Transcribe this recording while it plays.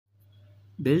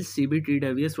Bills CB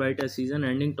Tre'Davious White has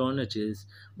season-ending torn Achilles.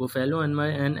 Buffalo NY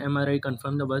and MRI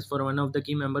confirmed the bust for one of the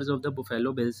key members of the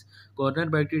Buffalo Bills.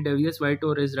 Cornerback Tre'Davious White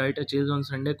tore his right Achilles on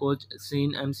Sunday. Coach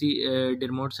Sean MC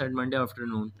Dermott said Monday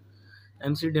afternoon.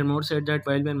 MC Dermott said that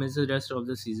while we miss the rest of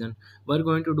the season, we're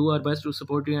going to do our best to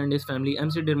support you and his family.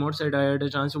 MC Dermott said I had a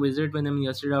chance to visit with him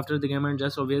yesterday after the game, and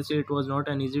just obviously it was not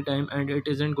an easy time, and it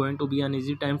isn't going to be an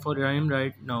easy time for him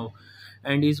right now.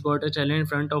 And he's got a challenge in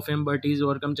front of him, but he's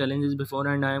overcome challenges before,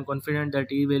 and I am confident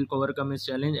that he will overcome his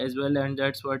challenge as well, and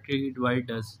that's what White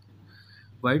does.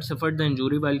 White suffered the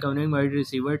injury while covering wide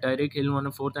receiver Tyreek Hill on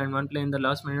a 4th and 1 play in the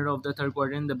last minute of the third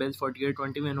quarter in the Bills'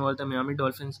 48-20 win over the Miami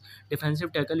Dolphins.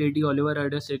 Defensive tackle A.D. Oliver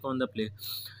had a sick on the play.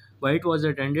 White was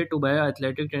attended to by an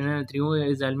athletic trainer and threw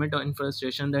his helmet in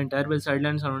frustration. The entire Bill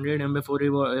sideline surrounded him before he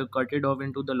carted off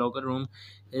into the locker room.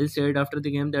 Hill said after the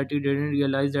game that he didn't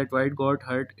realize that White got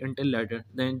hurt until later.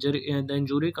 The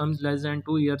injury comes less than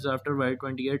 2 years after White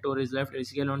 28 tore his left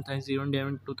ACL on Thanksgiving Day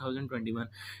in 2021.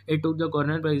 It took the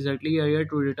cornerback exactly a year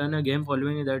to return a game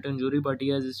following that injury, but he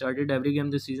has started every game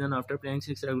this season after playing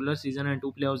 6 regular season and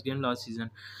 2 playoffs games last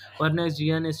season. For next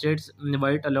GN States,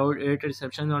 White allowed 8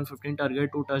 receptions on 15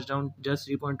 targets, 2 touchdowns, just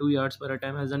 3.2 yards per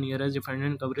attempt as the nearest defender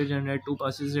in coverage and had 2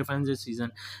 passes defense this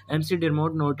season. MC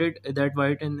Dermott noted that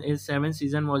White in his 7th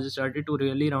season was started to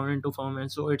really round into form,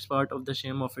 and so it's part of the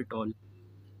shame of it all.